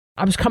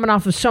I was coming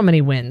off of so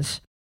many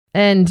wins.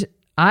 And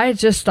I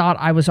just thought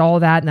I was all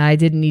that and I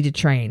didn't need to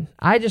train.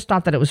 I just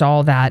thought that it was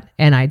all that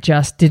and I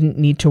just didn't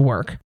need to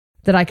work.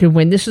 That I could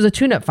win. This is a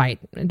tune-up fight.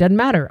 It doesn't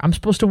matter. I'm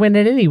supposed to win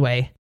it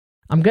anyway.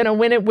 I'm going to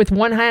win it with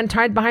one hand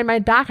tied behind my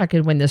back. I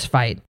could win this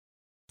fight.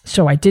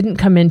 So I didn't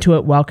come into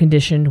it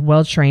well-conditioned,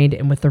 well-trained,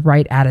 and with the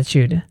right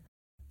attitude.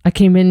 I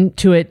came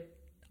into it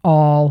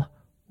all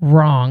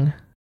wrong.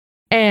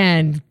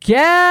 And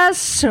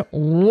guess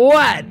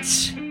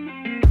what?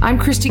 I'm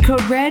Christy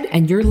Code Red,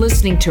 and you're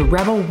listening to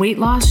Rebel Weight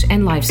Loss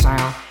and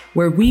Lifestyle,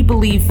 where we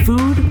believe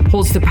food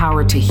holds the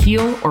power to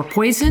heal or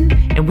poison,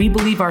 and we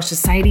believe our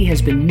society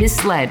has been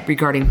misled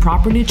regarding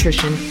proper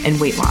nutrition and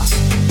weight loss.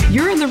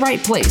 You're in the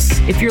right place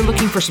if you're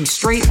looking for some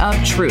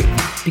straight-up truth,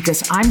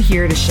 because I'm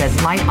here to shed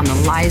light on the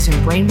lies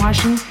and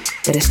brainwashing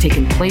that has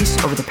taken place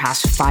over the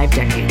past 5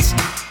 decades.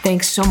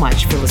 Thanks so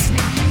much for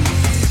listening.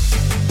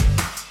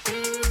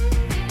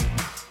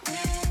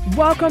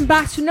 Welcome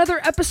back to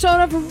another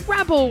episode of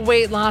Rebel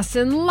Weight Loss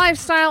and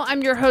Lifestyle.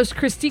 I'm your host,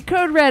 Christy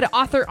Code Red,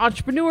 author,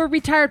 entrepreneur,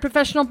 retired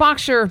professional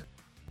boxer.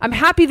 I'm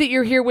happy that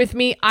you're here with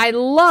me. I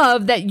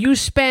love that you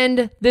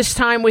spend this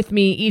time with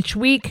me each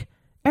week.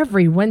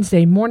 Every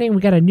Wednesday morning,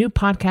 we got a new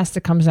podcast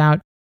that comes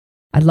out.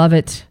 I love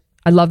it.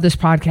 I love this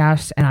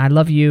podcast and I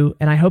love you.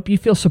 And I hope you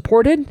feel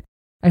supported.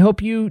 I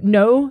hope you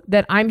know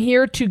that I'm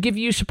here to give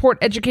you support,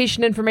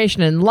 education,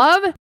 information, and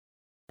love.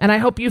 And I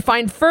hope you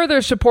find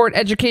further support,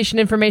 education,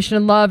 information,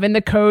 and love in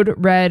the Code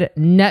Red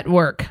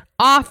Network.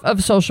 Off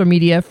of social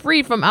media,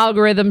 free from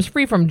algorithms,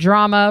 free from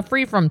drama,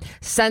 free from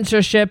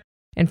censorship,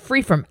 and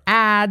free from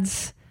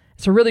ads.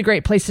 It's a really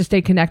great place to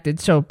stay connected.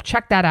 So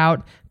check that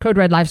out,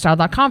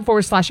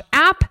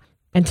 coderedlifestyle.com/app.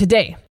 And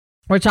today,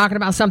 we're talking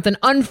about something,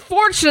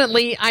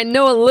 unfortunately, I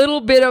know a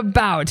little bit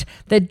about.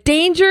 The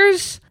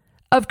dangers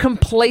of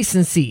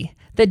complacency.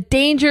 The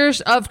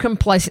dangers of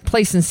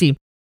complacency.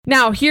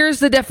 Now,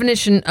 here's the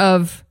definition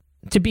of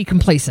to be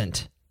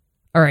complacent.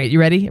 All right, you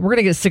ready? We're going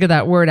to get sick of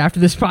that word after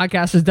this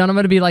podcast is done. I'm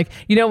going to be like,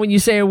 you know, when you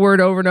say a word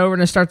over and over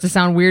and it starts to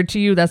sound weird to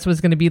you, that's what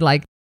it's going to be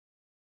like.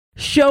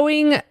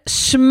 Showing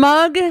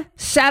smug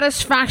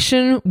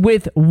satisfaction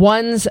with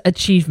one's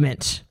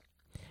achievement.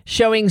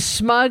 Showing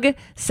smug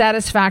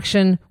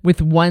satisfaction with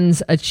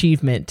one's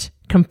achievement.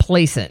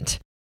 Complacent.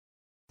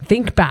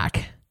 Think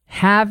back.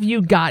 Have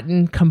you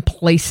gotten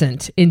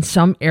complacent in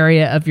some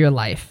area of your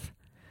life?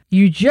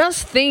 You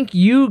just think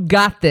you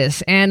got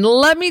this. And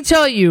let me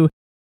tell you,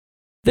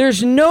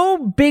 there's no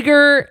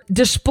bigger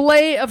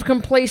display of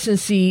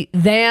complacency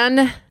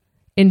than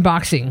in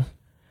boxing.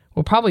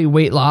 Well, probably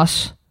weight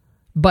loss.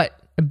 But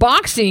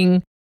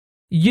boxing,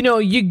 you know,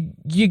 you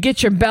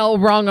get your bell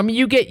rung. I mean,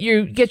 you get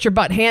your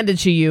butt handed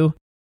to you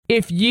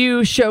if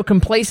you show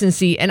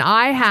complacency. And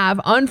I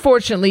have,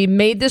 unfortunately,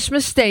 made this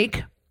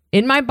mistake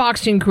in my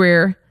boxing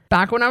career.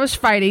 Back when I was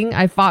fighting,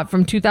 I fought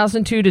from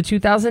 2002 to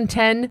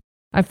 2010.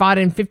 I fought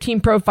in 15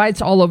 pro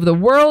fights all over the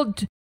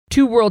world,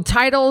 2 world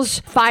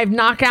titles, 5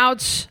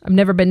 knockouts. I've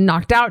never been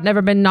knocked out,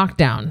 never been knocked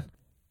down.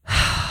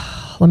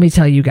 Let me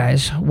tell you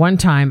guys, one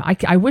time,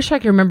 I wish I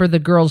could remember the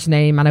girl's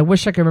name, and I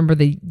wish I could remember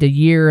the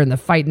year and the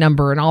fight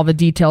number and all the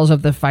details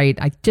of the fight.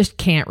 I just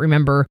can't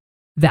remember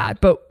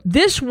that. But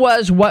this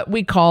was what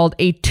we called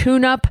a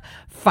tune-up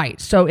fight.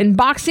 So in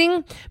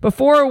boxing,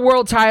 before a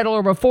world title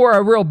or before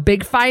a real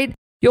big fight,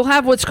 you'll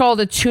have what's called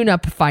a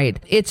tune-up fight.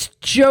 It's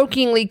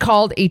jokingly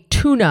called a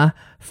tuna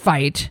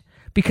fight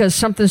because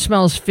something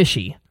smells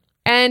fishy.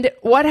 And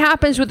what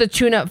happens with a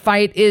tune-up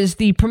fight is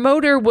the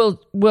promoter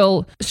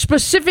will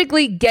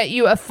specifically get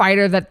you a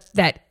fighter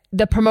that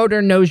the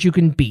promoter knows you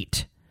can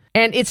beat.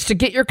 And it's to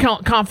get your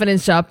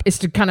confidence up. It's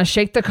to kind of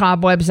shake the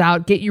cobwebs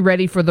out, get you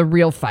ready for the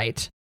real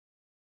fight.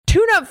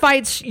 Tune-up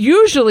fights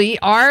usually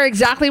are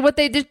exactly what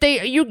they did.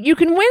 You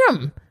can win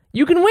them.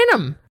 You can win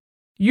them.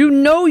 You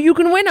know you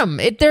can win them.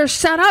 They're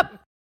set up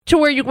to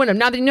where you win them.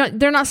 Now,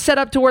 they're not set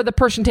up to where the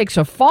person takes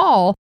a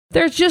fall.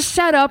 They're just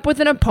set up with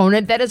an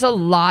opponent that is a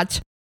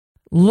lot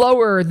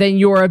lower than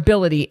your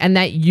ability and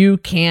that you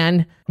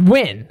can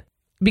win.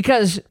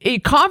 Because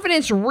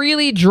confidence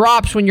really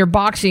drops when you're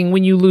boxing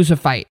when you lose a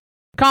fight.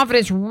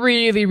 Confidence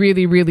really,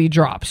 really, really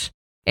drops.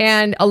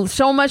 And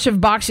so much of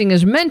boxing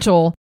is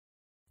mental.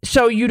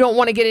 So you don't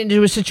want to get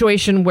into a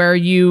situation where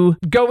you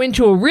go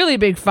into a really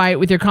big fight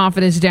with your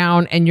confidence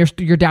down and you're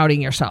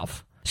doubting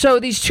yourself. So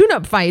these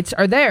tune-up fights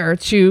are there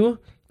to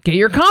get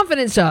your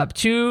confidence up,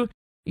 to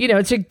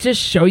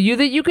show you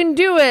that you can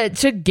do it,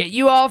 to get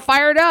you all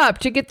fired up,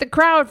 to get the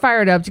crowd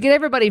fired up, to get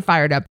everybody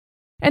fired up.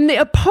 And the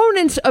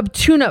opponents of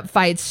tune-up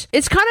fights,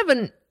 it's kind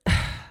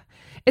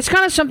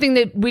of something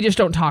that we just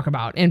don't talk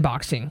about in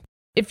boxing.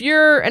 If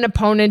you're an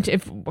opponent,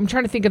 I'm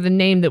trying to think of the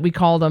name that we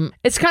call them,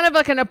 it's kind of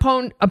like an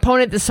opponent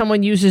that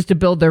someone uses to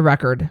build their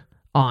record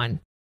on.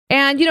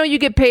 And, you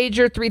get paid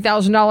your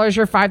 $3,000,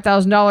 your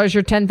 $5,000,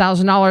 your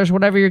 $10,000,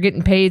 whatever you're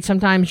getting paid.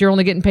 Sometimes you're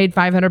only getting paid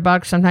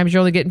 $500. Sometimes you're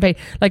only getting paid,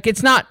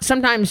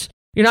 sometimes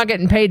you're not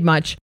getting paid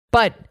much,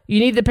 but you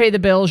need to pay the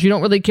bills. You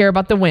don't really care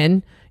about the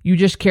win. You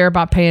just care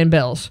about paying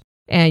bills.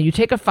 And you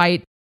take a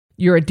fight.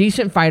 You're a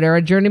decent fighter,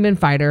 a journeyman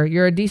fighter.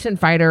 You're a decent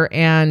fighter,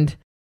 and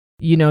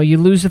You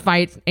lose the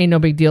fight, ain't no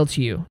big deal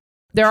to you.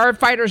 There are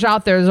fighters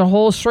out there, there's a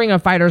whole string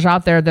of fighters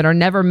out there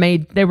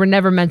that they were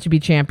never meant to be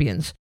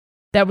champions.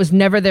 That was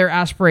never their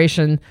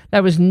aspiration.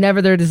 That was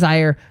never their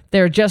desire.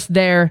 They're just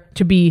there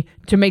to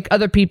make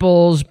other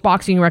people's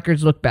boxing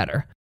records look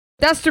better.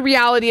 That's the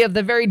reality of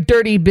the very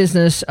dirty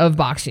business of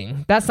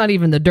boxing. That's not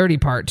even the dirty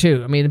part,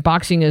 too. I mean,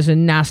 boxing is a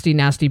nasty,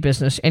 nasty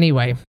business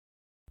anyway.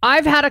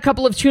 I've had a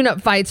couple of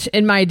tune-up fights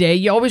in my day.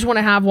 You always want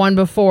to have one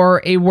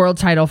before a world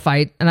title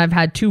fight, and I've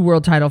had 2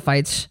 world title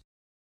fights.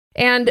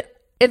 And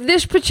in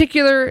this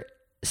particular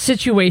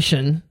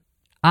situation,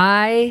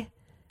 I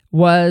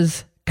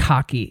was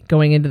cocky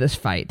going into this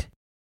fight.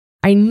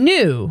 I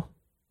knew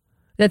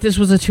that this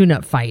was a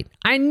tune-up fight.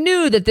 I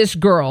knew that this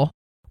girl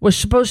was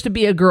supposed to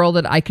be a girl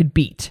that I could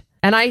beat.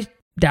 And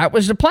that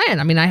was the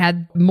plan. I mean, I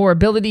had more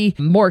ability,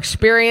 more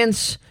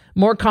experience,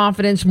 more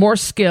confidence, more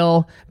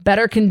skill,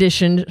 better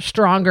conditioned,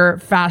 stronger,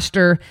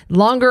 faster,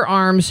 longer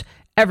arms,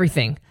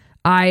 everything.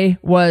 I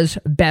was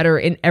better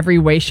in every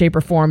way, shape,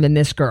 or form than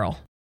this girl.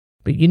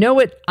 But you know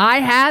what I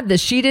had? The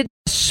sheeted,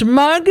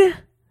 smug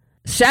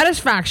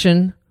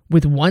satisfaction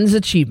with one's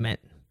achievement.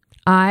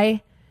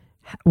 I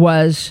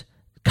was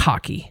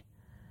cocky.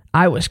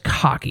 I was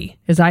cocky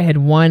as I had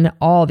won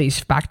all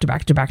these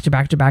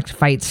back-to-back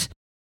fights.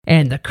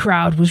 And the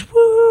crowd was,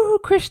 woo,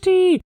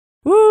 Christy,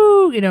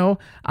 woo.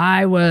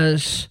 I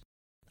was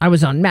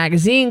on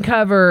magazine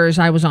covers.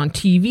 I was on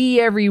TV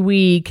every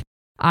week.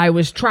 I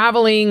was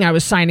traveling. I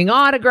was signing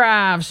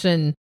autographs.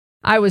 And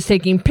I was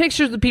taking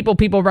pictures of people.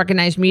 People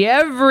recognized me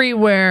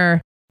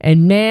everywhere.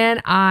 And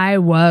man, I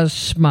was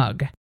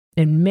smug.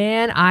 And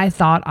man, I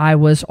thought I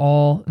was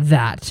all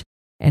that.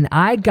 And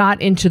I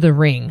got into the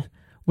ring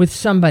with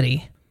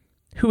somebody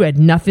who had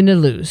nothing to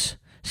lose.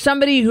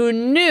 Somebody who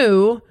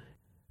knew,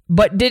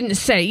 but didn't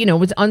say,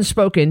 was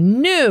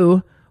unspoken,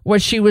 knew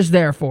what she was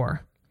there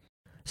for.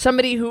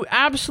 Somebody who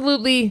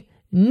absolutely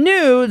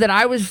knew that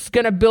I was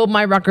going to build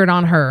my record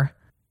on her.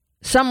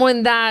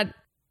 Someone that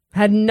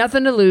had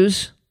nothing to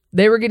lose.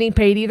 They were getting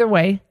paid either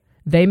way.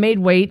 They made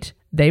weight.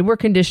 They were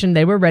conditioned.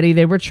 They were ready.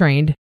 They were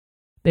trained.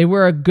 They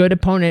were a good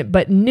opponent,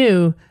 but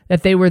knew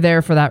that they were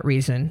there for that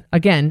reason.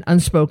 Again,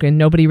 unspoken.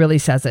 Nobody really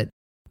says it.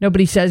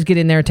 Nobody says get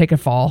in there and take a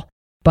fall,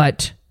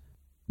 but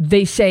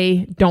they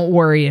say don't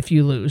worry if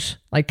you lose,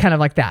 kind of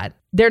like that.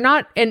 They're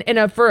not,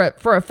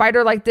 for a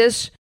fighter like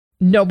this,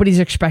 nobody's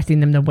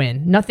expecting them to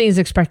win. Nothing is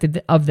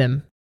expected of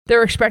them.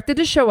 They're expected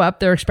to show up.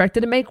 They're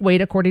expected to make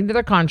weight according to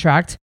their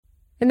contract,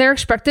 and they're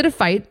expected to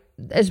fight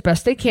as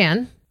best they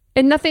can,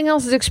 and nothing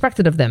else is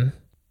expected of them.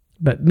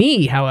 But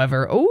me,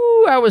 however,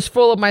 I was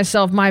full of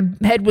myself. My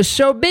head was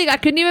so big I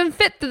couldn't even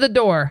fit through the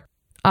door.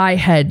 I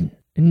had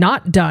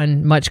not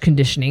done much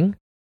conditioning.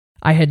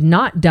 I had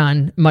not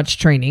done much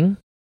training.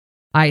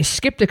 I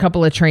skipped a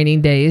couple of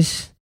training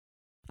days.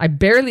 I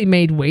barely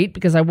made weight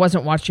because I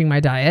wasn't watching my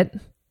diet.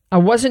 I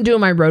wasn't doing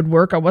my road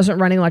work. I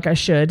wasn't running like I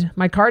should.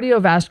 My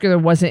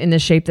cardiovascular wasn't in the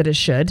shape that it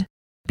should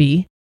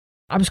be.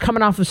 I was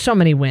coming off of so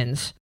many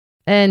wins.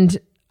 And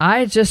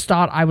I just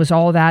thought I was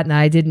all that and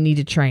I didn't need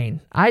to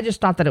train. I just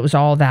thought that it was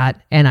all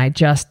that and I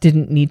just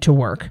didn't need to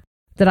work.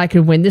 That I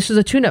could win. This is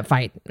a tune-up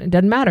fight. It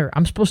doesn't matter.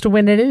 I'm supposed to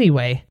win it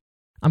anyway.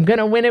 I'm going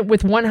to win it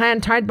with one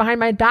hand tied behind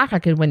my back. I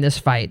could win this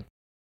fight.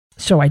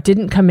 So I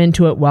didn't come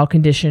into it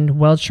well-conditioned,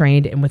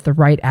 well-trained, and with the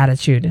right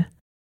attitude.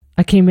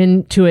 I came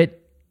into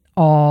it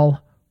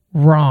all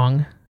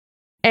wrong.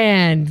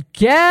 And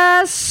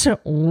guess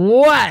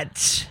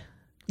what?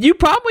 You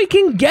probably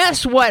can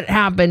guess what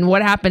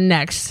happened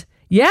next.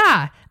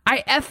 Yeah,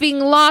 I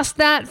effing lost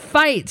that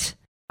fight.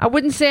 I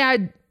wouldn't say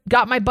I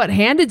got my butt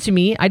handed to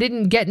me. I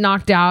didn't get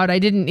knocked out. I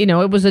didn't,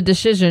 it was a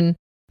decision.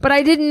 But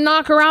I didn't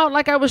knock her out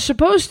like I was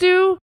supposed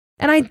to.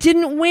 And I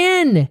didn't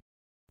win.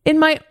 In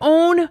my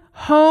own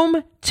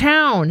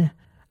hometown.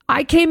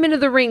 I came into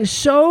the ring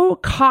so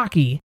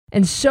cocky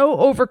and so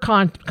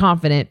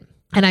overconfident.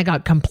 And I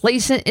got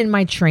complacent in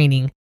my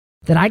training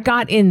that I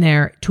got in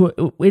there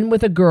to win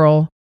with a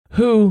girl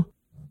who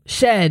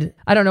said,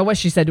 I don't know what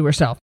she said to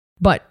herself,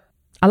 but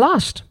I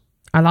lost.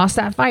 I lost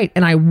that fight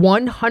and I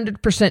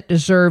 100%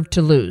 deserved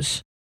to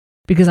lose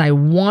because I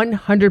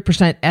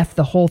 100% effed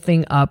the whole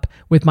thing up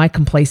with my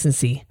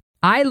complacency.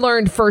 I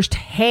learned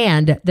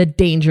firsthand the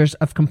dangers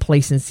of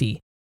complacency.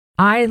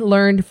 I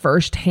learned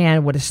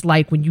firsthand what it's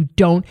like when you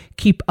don't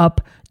keep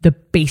up the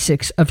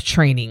basics of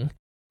training.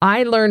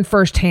 I learned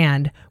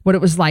firsthand what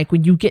it was like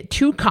when you get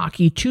too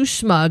cocky, too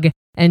smug,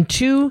 and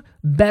too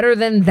better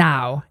than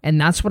thou. And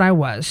that's what I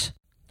was.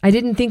 I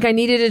didn't think I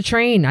needed to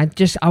train. I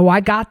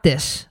got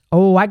this.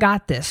 I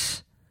got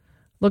this.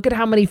 Look at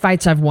how many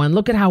fights I've won.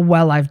 Look at how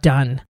well I've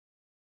done.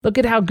 Look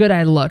at how good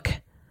I look.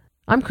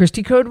 I'm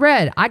Christy Code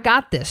Red. I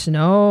got this.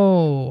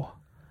 No,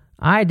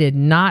 I did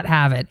not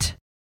have it.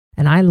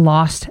 And I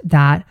lost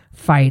that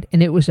fight.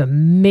 And it was a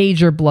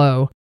major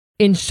blow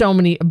in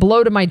a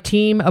blow to my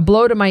team, a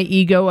blow to my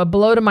ego, a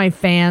blow to my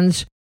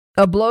fans,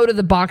 a blow to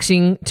the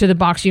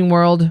boxing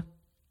world.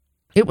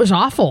 It was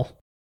awful.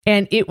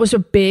 And it was a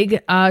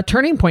big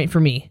turning point for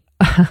me.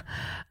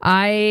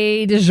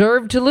 I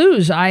deserved to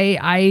lose.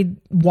 I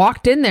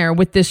walked in there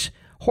with this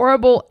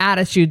horrible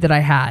attitude that I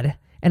had,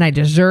 and I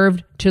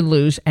deserved to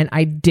lose, and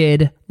I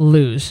did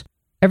lose.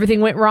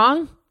 Everything went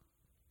wrong,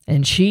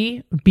 and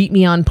she beat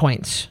me on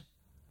points.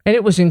 And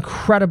it was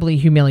incredibly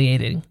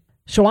humiliating.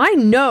 So I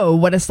know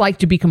what it's like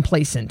to be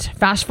complacent.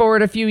 Fast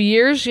forward a few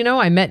years,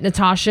 I met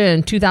Natasha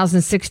in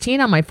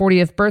 2016 on my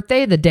 40th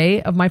birthday, the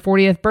day of my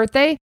 40th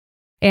birthday.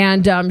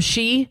 And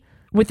she,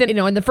 within,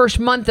 in the first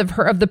month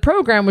of the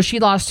program, she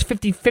lost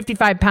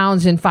 55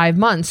 pounds in 5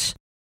 months.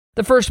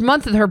 The first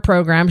month of her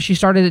program, she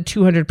started at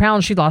 200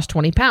 pounds. She lost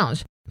 20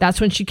 pounds.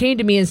 That's when she came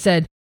to me and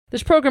said,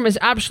 this program is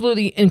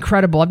absolutely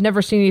incredible. I've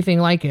never seen anything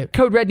like it.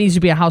 Code Red needs to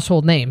be a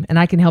household name, and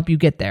I can help you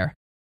get there.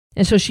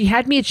 And so she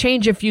had me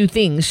change a few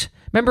things.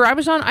 Remember, I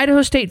was on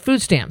Idaho State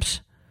food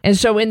stamps. And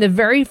so in the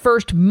very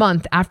first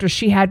month after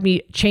she had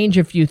me change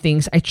a few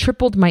things, I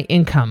tripled my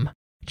income.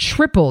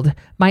 Tripled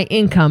my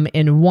income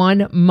in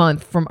 1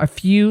 month from a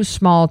few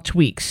small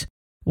tweaks.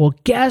 Well,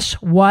 guess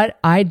what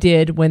I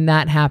did when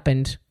that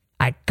happened?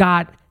 I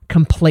got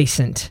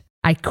complacent.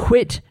 I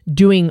quit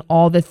doing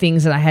all the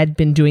things that I had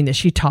been doing that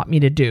she taught me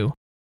to do.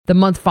 The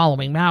month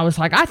following, I was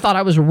like, I thought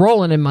I was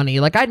rolling in money.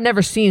 Like I'd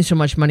never seen so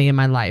much money in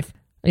my life.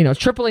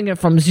 Tripling it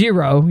from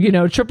zero,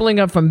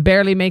 tripling up from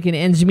barely making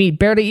ends meet,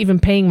 barely even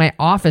paying my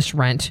office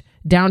rent,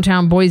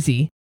 downtown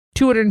Boise,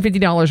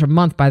 $250 a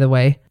month, by the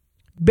way.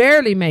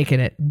 Barely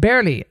making it,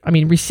 barely.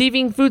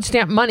 Receiving food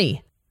stamp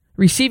money,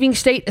 receiving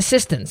state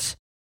assistance,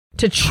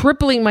 to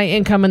tripling my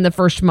income in the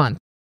first month.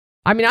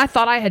 I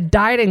thought I had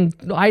died and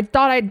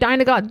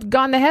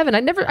gone to heaven.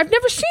 I've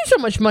never seen so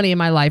much money in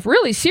my life.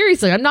 Really,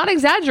 seriously, I'm not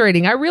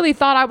exaggerating. I really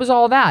thought I was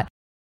all that.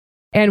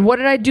 And what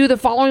did I do the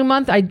following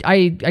month?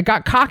 I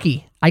got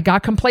cocky. I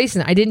got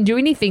complacent. I didn't do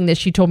anything that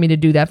she told me to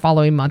do that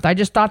following month. I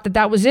just thought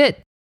that was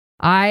it.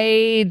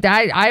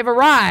 I've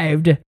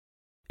arrived.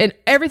 And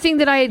everything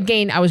that I had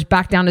gained, I was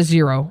back down to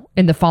zero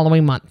in the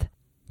following month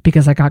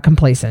because I got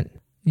complacent.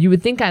 You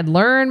would think I'd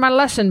learned my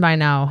lesson by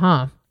now,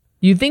 huh?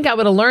 You'd think I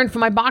would have learned from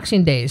my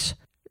boxing days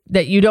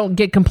that you don't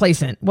get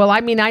complacent. Well,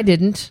 I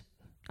didn't.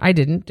 How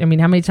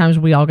many times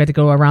we all get to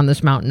go around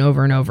this mountain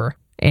over and over?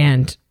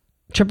 And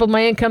tripled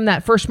my income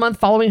that first month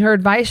following her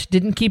advice,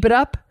 didn't keep it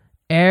up.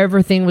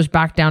 Everything was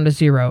back down to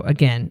zero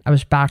again. I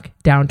was back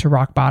down to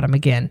rock bottom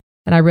again.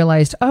 And I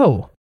realized,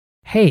 oh,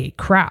 hey,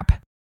 crap.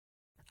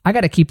 I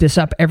got to keep this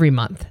up every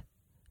month.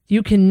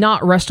 You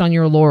cannot rest on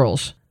your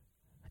laurels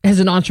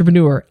as an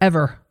entrepreneur,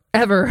 ever.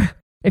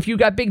 If you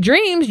got big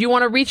dreams, you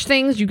want to reach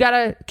things, you got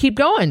to keep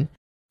going.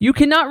 You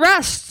cannot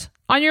rest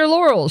on your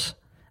laurels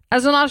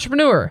as an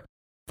entrepreneur.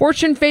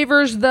 Fortune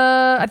favors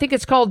I think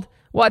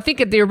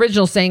the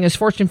original saying is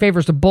fortune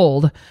favors the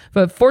bold,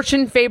 but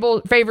fortune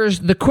favors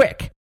the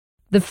quick,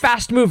 the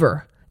fast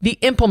mover, the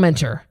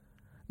implementer.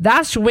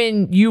 That's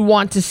when you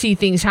want to see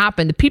things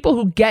happen. The people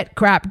who get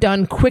crap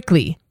done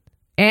quickly.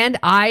 And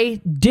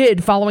I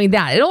did following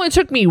that. It only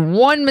took me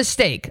one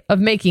mistake of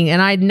making,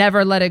 and I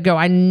never let it go.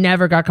 I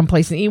never got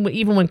complacent.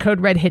 Even when Code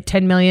Red hit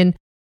 10 million,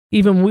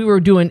 even when we were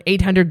doing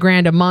 800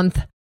 grand a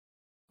month,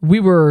 we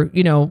were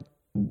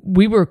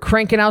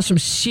cranking out some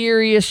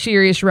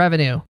serious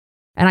revenue.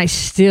 And I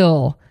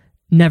still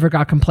never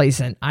got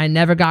complacent. I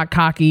never got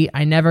cocky.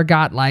 I never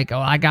got like, oh,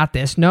 I got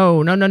this.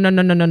 No.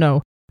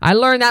 I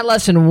learned that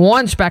lesson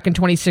once back in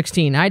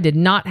 2016. I did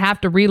not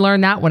have to relearn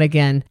that one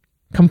again.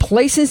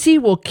 Complacency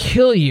will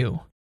kill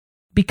you.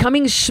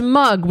 Becoming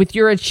smug with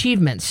your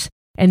achievements.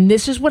 And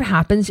this is what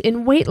happens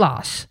in weight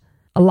loss.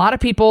 A lot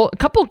of people, a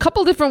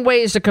couple different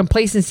ways that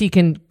complacency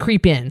can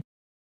creep in.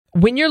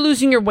 When you're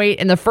losing your weight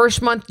in the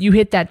first month, you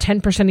hit that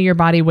 10% of your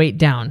body weight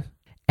down.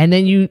 And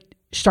then you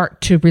start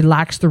to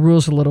relax the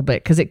rules a little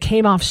bit because it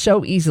came off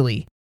so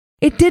easily.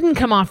 It didn't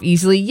come off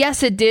easily.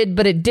 Yes, it did,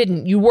 but it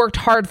didn't. You worked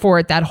hard for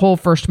it that whole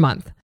first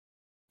month.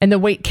 And the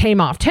weight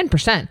came off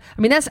 10%.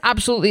 That's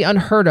absolutely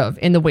unheard of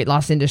in the weight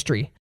loss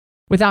industry.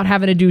 Without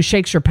having to do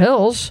shakes or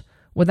pills,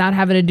 without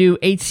having to do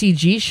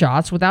HCG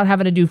shots, without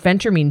having to do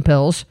phentermine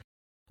pills,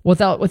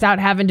 without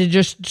having to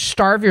just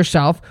starve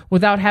yourself,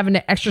 without having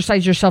to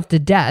exercise yourself to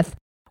death,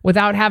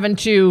 without having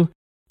to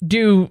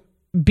do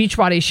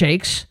Beachbody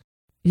shakes.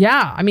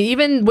 Yeah,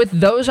 even with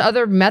those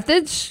other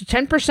methods,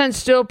 10% is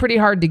still pretty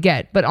hard to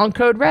get. But on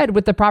Code Red,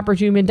 with the proper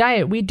human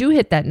diet, we do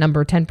hit that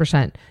number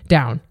 10%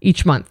 down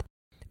each month.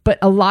 But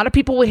a lot of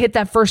people will hit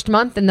that first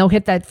month and they'll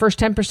hit that first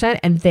 10%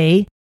 and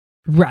they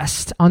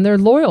rest on their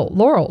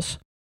laurels.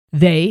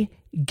 They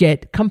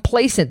get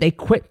complacent. They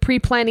quit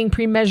pre-planning,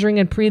 pre-measuring,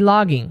 and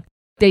pre-logging.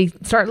 They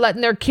start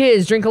letting their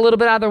kids drink a little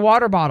bit out of their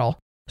water bottle.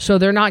 So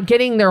they're not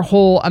getting their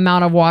whole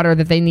amount of water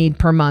that they need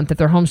per month that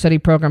their home study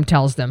program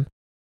tells them.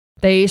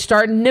 They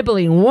start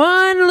nibbling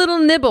one little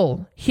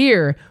nibble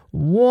here,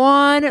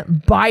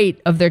 one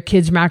bite of their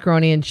kids'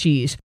 macaroni and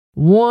cheese,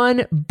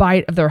 one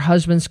bite of their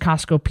husband's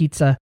Costco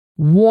pizza,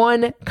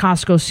 one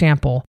Costco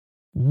sample,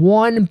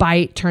 one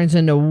bite turns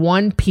into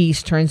one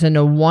piece, turns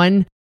into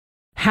one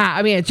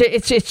half.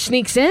 It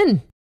sneaks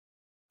in.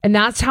 And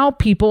that's how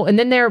people, and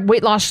then their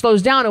weight loss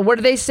slows down. And what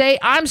do they say?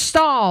 I'm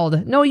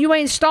stalled. No, you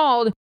ain't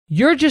stalled.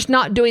 You're just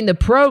not doing the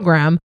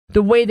program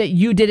the way that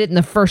you did it in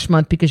the first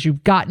month because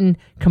you've gotten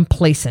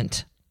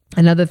complacent.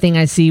 Another thing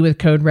I see with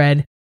Code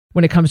Red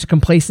when it comes to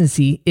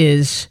complacency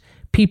is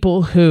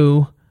people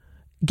who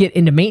get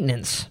into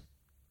maintenance.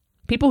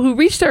 People who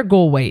reach their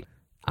goal weight.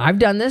 I've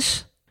done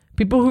this.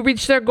 People who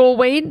reach their goal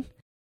weight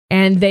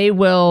and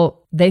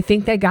they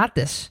think they got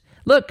this.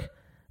 Look,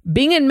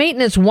 being in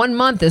maintenance 1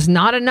 month is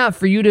not enough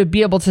for you to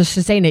be able to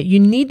sustain it. You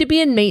need to be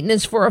in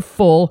maintenance for a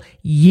full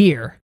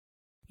year.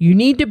 You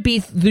need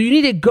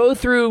to go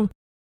through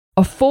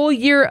a full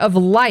year of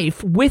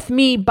life with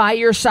me by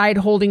your side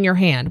holding your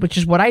hand, which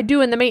is what I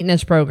do in the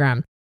maintenance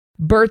program.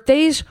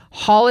 Birthdays,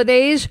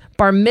 holidays,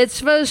 bar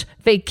mitzvahs,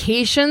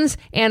 vacations,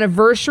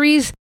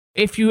 anniversaries,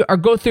 if you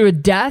go through a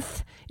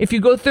death, if you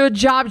go through a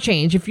job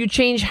change, if you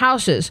change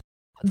houses,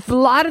 a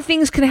lot of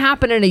things can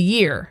happen in a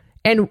year.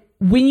 And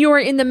when you are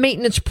in the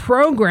maintenance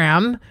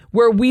program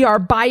where we are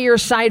by your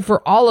side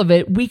for all of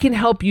it, we can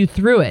help you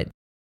through it.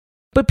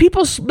 But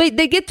people,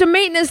 they get to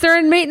maintenance, they're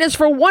in maintenance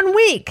for 1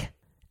 week.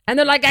 And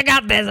they're like, I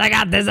got this, I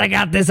got this, I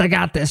got this, I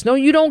got this. No,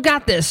 you don't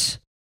got this.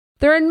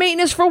 They're in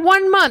maintenance for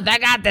 1 month. I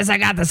got this, I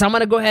got this. I'm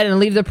going to go ahead and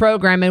leave the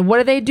program. And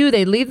what do?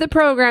 They leave the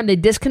program, they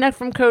disconnect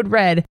from Code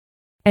Red,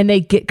 and they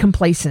get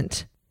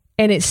complacent.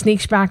 And it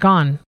sneaks back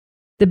on.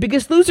 The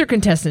Biggest Loser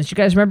contestants. You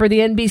guys remember the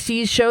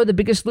NBC show, The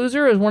Biggest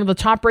Loser? It was one of the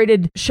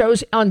top-rated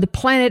shows on the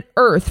planet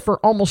Earth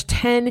for almost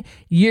 10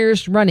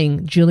 years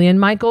running. Jillian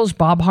Michaels,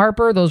 Bob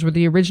Harper, those were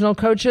the original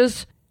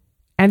coaches.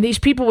 And these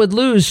people would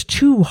lose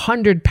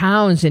 200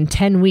 pounds in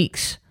 10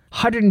 weeks,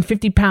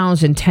 150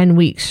 pounds in 10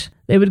 weeks.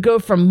 They would go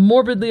from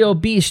morbidly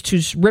obese to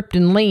ripped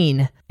and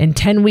lean in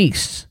 10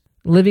 weeks,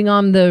 living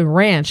on the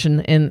ranch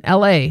in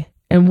LA.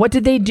 And what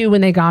did they do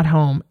when they got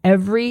home?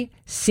 Every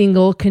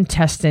single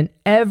contestant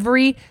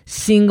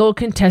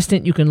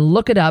you can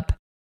look it up,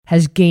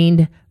 has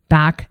gained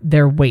back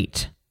their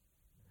weight.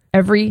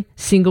 Every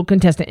single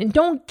contestant. And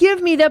don't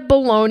give me that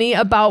baloney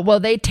about,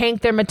 well, they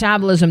tanked their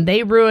metabolism.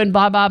 They ruined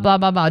blah, blah, blah,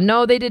 blah, blah.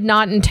 No, they did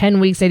not. In 10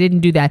 weeks, they didn't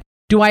do that.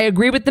 Do I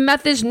agree with the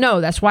methods?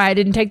 No. That's why I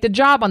didn't take the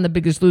job on The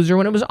Biggest Loser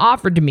when it was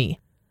offered to me.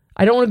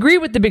 I don't agree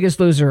with The Biggest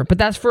Loser, but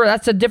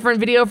that's a different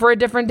video for a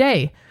different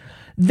day.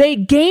 They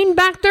gained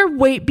back their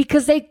weight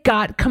because they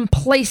got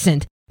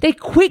complacent. They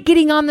quit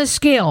getting on the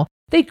scale.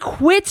 They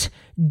quit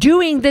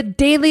doing the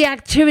daily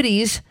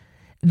activities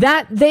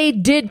that they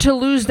did to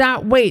lose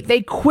that weight.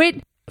 They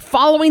quit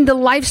following the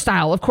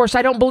lifestyle. Of course,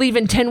 I don't believe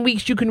in 10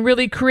 weeks you can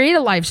really create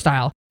a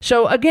lifestyle.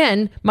 So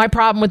again, my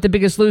problem with The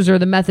Biggest Loser are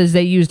the methods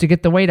they use to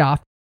get the weight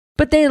off.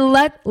 But they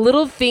let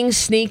little things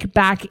sneak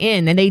back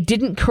in and they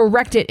didn't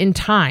correct it in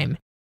time.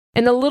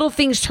 And the little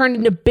things turned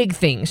into big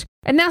things.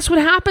 And that's what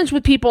happens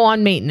with people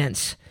on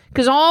maintenance.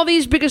 Because all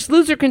these Biggest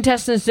Loser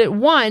contestants that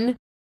won,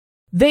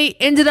 they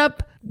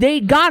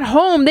got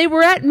home, they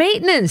were at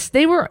maintenance.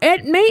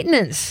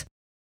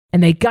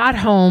 And they got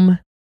home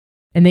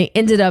and they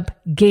ended up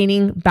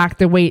gaining back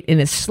their weight.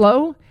 And it's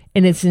slow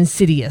and it's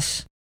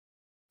insidious.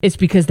 It's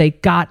because they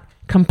got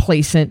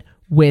complacent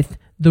with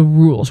the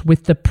rules,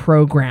 with the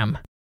program.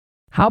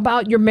 How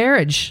about your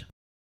marriage?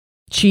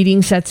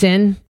 Cheating sets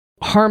in.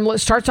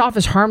 Starts off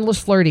as harmless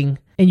flirting,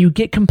 and you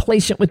get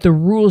complacent with the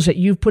rules that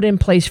you've put in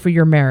place for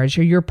your marriage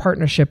or your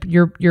partnership,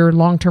 your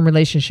long-term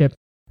relationship,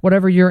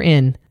 whatever you're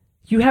in.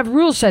 You have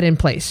rules set in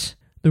place.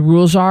 The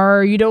rules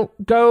are you're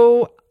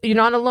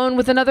not alone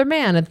with another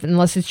man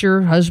unless it's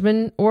your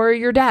husband or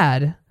your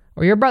dad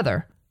or your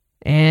brother.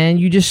 And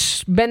you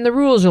just bend the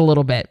rules a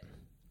little bit.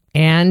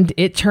 And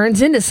it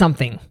turns into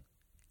something.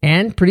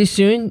 And pretty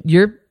soon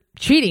you're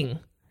cheating.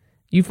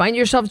 You find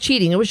yourself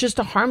cheating. It was just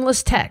a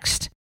harmless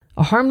text,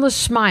 a harmless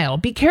smile.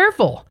 Be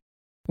careful.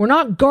 We're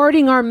not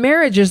guarding our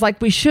marriages like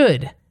we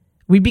should.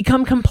 We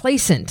become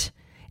complacent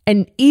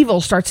and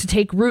evil starts to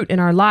take root in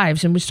our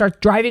lives and we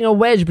start driving a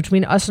wedge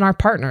between us and our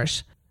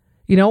partners.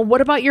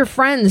 What about your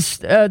friends?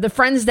 The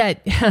friends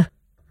that,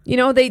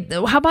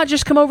 how about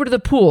just come over to the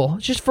pool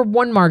just for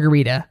one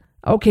margarita?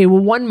 Okay,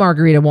 well, one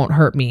margarita won't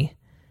hurt me.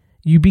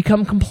 You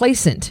become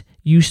complacent.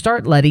 You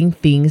start letting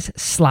things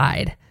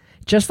slide.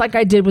 Just like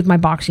I did with my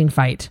boxing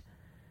fight.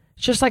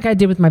 Just like I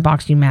did with my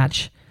boxing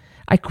match.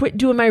 I quit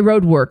doing my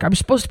road work. I was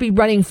supposed to be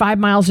running 5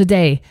 miles a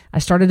day. I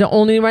started to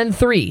only run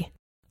 3.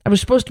 I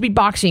was supposed to be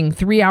boxing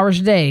 3 hours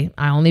a day.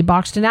 I only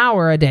boxed an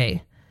hour a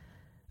day.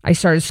 I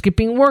started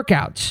skipping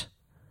workouts.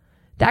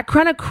 That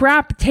kind of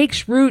crap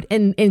takes root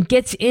and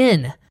gets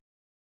in.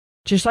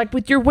 Just like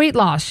with your weight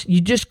loss.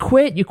 You just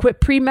quit. You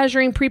quit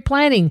pre-measuring,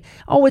 pre-planning.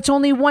 Oh, it's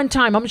only one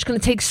time. I'm just going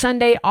to take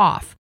Sunday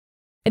off.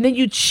 And then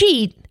you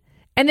cheat.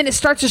 And then it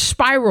starts to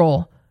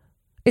spiral.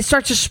 It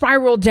starts to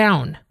spiral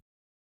down.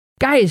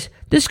 Guys,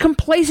 this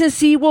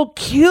complacency will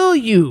kill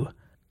you.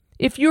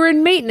 If you're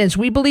in maintenance,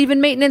 we believe in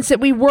maintenance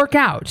that we work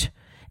out.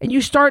 And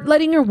you start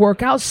letting your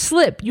workout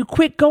slip. You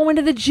quit going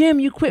to the gym.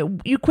 You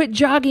quit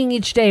jogging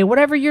each day,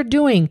 whatever you're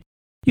doing.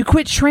 You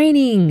quit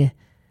training.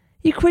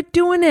 You quit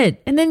doing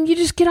it. And then you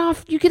just get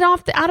off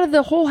out of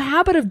the whole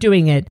habit of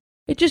doing it.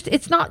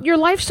 It's not your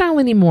lifestyle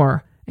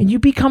anymore. And you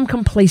become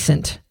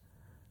complacent.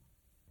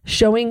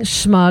 Showing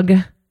smug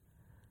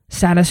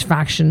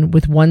satisfaction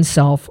with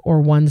oneself or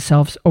one's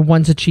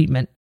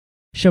achievement.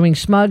 Showing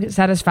smug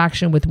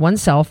satisfaction with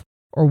oneself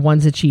or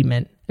one's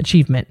achievement.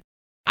 achievement.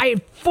 I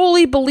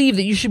fully believe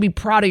that you should be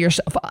proud of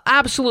yourself.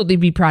 Absolutely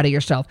be proud of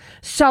yourself.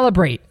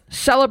 Celebrate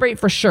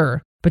for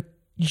sure. But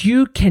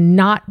you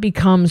cannot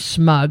become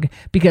smug,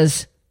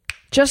 because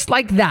just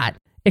like that,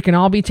 it can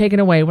all be taken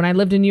away. When I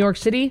lived in New York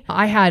City,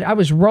 I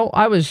was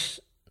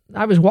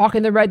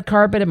walking the red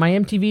carpet and my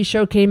MTV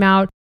show came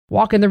out,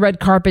 walking the red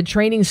carpet,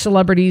 training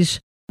celebrities,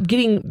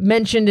 getting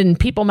mentioned in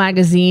People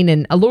magazine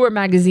and Allure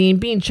magazine,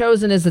 being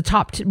chosen as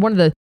one of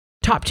the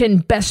top 10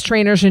 best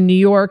trainers in New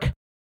York.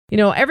 You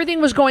know, everything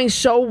was going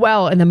so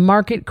well and the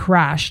market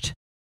crashed,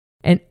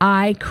 and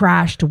I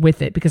crashed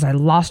with it because I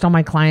lost all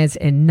my clients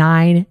in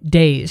 9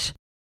 days.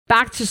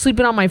 Back to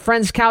sleeping on my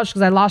friend's couch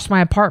because I lost my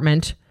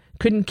apartment.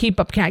 Couldn't keep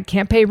up,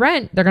 can't pay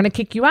rent. They're going to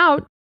kick you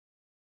out.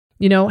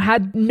 You know,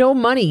 had no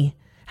money.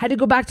 Had to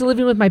go back to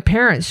living with my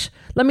parents.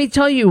 Let me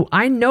tell you,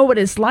 I know what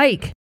it's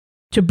like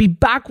to be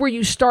back where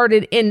you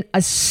started in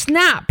a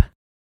snap,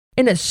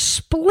 in a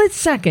split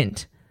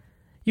second.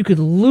 You could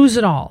lose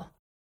it all.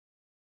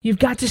 You've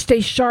got to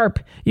stay sharp.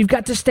 You've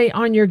got to stay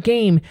on your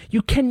game.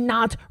 You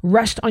cannot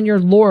rest on your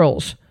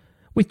laurels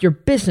with your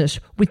business,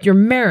 with your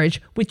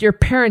marriage, with your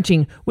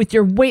parenting, with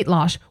your weight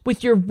loss,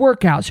 with your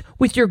workouts,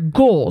 with your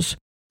goals.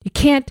 You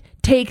can't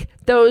take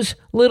those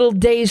little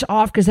days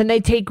off because then they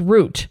take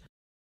root.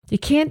 You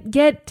can't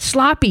get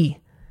sloppy.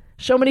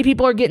 So many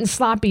people are getting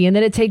sloppy and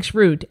then it takes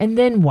root. And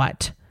then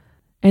what?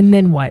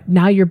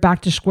 Now you're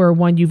back to square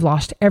one. You've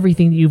lost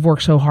everything that you've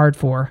worked so hard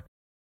for.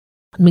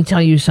 Let me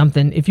tell you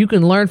something. If you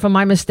can learn from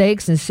my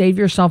mistakes and save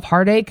yourself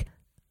heartache,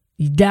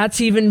 that's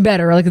even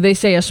better. Like they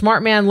say, a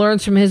smart man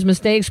learns from his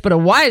mistakes, but a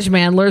wise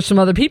man learns from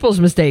other people's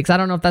mistakes. I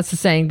don't know if that's the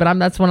saying, but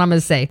that's what I'm going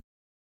to say.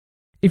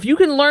 If you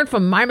can learn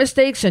from my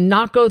mistakes and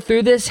not go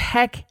through this,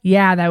 heck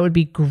yeah, that would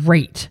be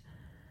great.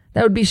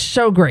 That would be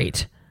so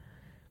great.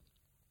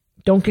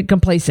 Don't get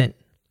complacent.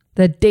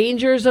 The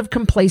dangers of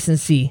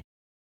complacency,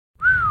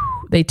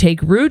 they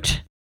take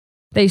root.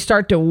 They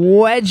start to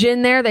wedge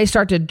in there. They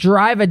start to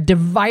drive a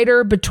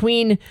divider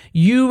between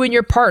you and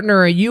your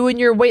partner, or you and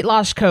your weight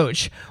loss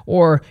coach,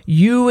 or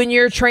you and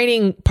your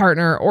training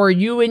partner, or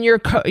you and your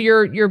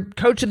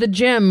coach of the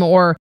gym,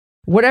 or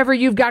whatever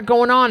you've got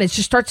going on. It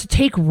just starts to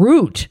take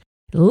root.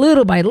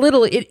 Little by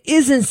little, it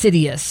is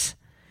insidious.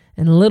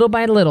 And little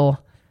by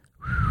little,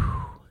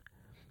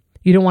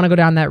 you don't want to go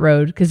down that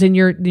road, because then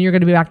you're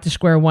going to be back to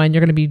square one. You're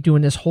going to be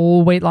doing this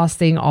whole weight loss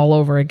thing all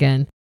over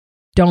again.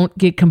 Don't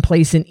get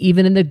complacent,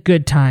 even in the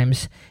good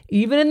times.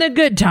 Even in the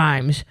good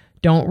times,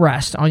 don't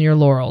rest on your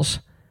laurels.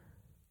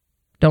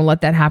 Don't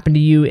let that happen to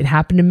you. It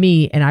happened to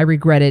me, and I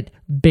regret it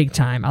big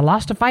time. I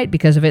lost a fight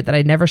because of it that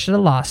I never should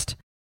have lost.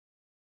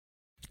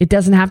 It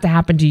doesn't have to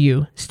happen to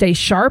you. Stay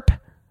sharp.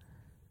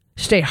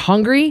 Stay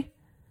hungry.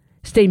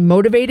 Stay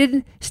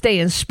motivated. Stay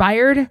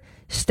inspired.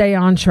 Stay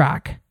on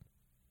track.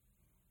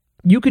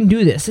 You can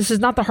do this. This is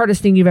not the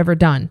hardest thing you've ever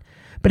done,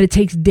 but it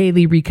takes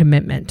daily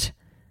recommitment.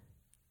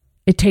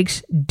 It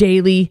takes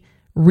daily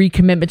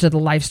recommitment to the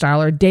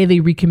lifestyle, or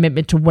daily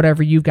recommitment to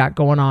whatever you've got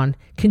going on.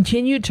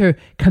 Continue to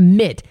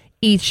commit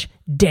each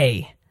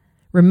day.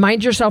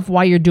 Remind yourself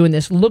why you're doing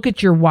this. Look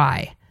at your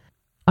why.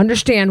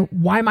 Understand,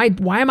 why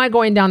am I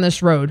going down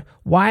this road?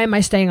 Why am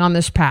I staying on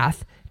this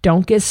path?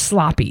 Don't get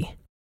sloppy,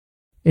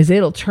 as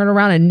it'll turn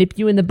around and nip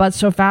you in the butt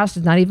so fast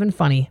it's not even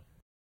funny.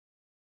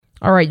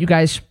 All right, you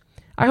guys.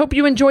 I hope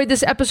you enjoyed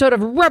this episode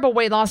of Rebel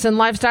Weight Loss and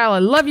Lifestyle. I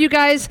love you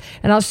guys,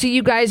 and I'll see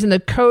you guys in the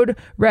Code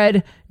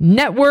Red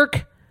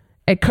Network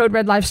at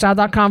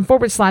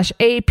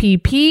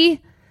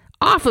coderedlifestyle.com/APP,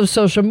 off of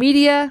social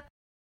media,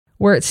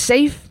 where it's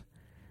safe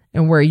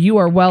and where you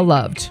are well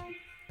loved.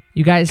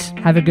 You guys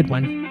have a good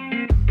one.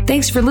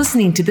 Thanks for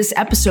listening to this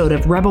episode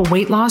of Rebel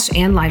Weight Loss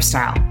and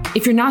Lifestyle.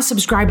 If you're not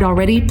subscribed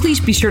already, please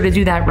be sure to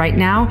do that right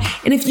now.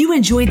 And if you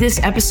enjoyed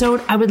this episode,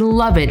 I would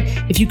love it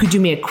if you could do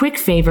me a quick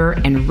favor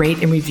and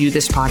rate and review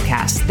this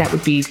podcast. That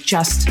would be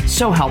just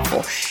so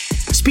helpful.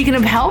 Speaking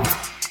of help,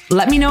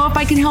 let me know if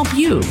I can help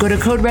you. Go to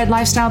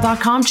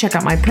coderedlifestyle.com, check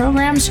out my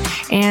programs,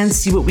 and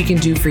see what we can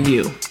do for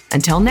you.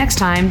 Until next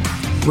time,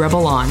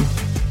 Rebel on.